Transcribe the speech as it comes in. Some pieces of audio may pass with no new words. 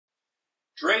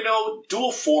Drano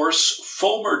Dual Force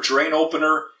Foamer drain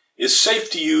opener is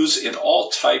safe to use in all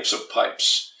types of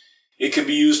pipes. It can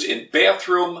be used in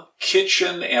bathroom,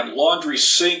 kitchen, and laundry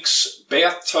sinks,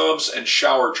 bathtubs, and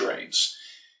shower drains.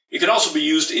 It can also be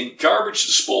used in garbage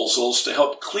disposals to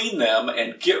help clean them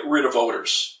and get rid of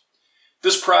odors.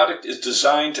 This product is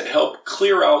designed to help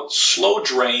clear out slow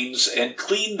drains and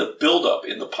clean the buildup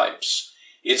in the pipes.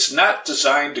 It's not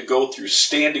designed to go through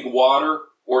standing water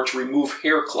or to remove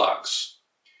hair clogs.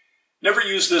 Never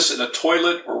use this in a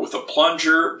toilet or with a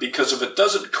plunger because if it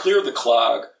doesn't clear the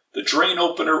clog, the drain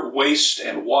opener, waste,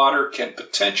 and water can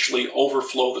potentially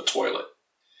overflow the toilet.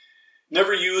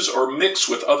 Never use or mix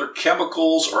with other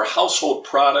chemicals or household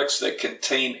products that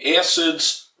contain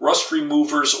acids, rust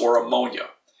removers, or ammonia.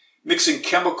 Mixing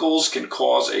chemicals can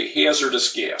cause a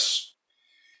hazardous gas.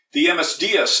 The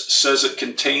MSDS says it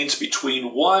contains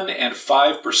between 1 and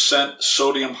 5%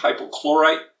 sodium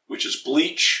hypochlorite, which is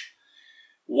bleach,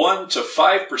 1 to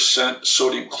 5%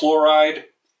 sodium chloride,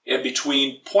 and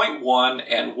between 0.1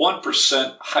 and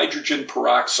 1% hydrogen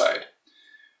peroxide.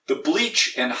 The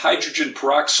bleach and hydrogen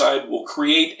peroxide will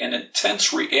create an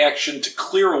intense reaction to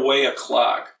clear away a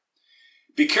clog.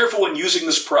 Be careful when using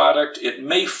this product. It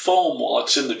may foam while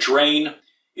it's in the drain.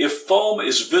 If foam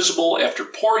is visible after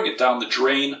pouring it down the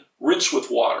drain, rinse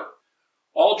with water.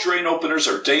 All drain openers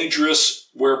are dangerous.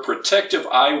 Wear protective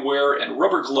eyewear and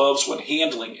rubber gloves when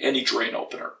handling any drain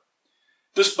opener.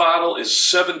 This bottle is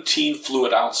 17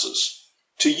 fluid ounces.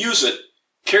 To use it,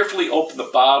 carefully open the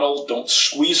bottle, don't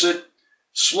squeeze it.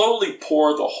 Slowly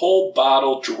pour the whole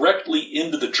bottle directly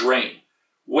into the drain.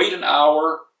 Wait an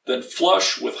hour, then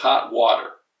flush with hot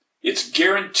water. It's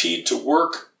guaranteed to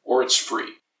work or it's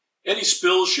free. Any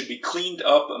spills should be cleaned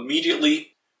up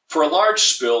immediately. For a large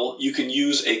spill, you can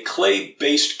use a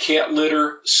clay-based cat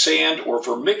litter, sand, or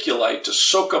vermiculite to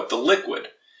soak up the liquid.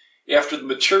 After the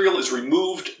material is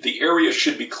removed, the area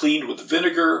should be cleaned with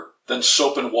vinegar, then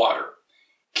soap and water.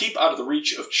 Keep out of the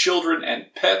reach of children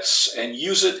and pets and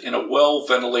use it in a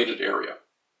well-ventilated area.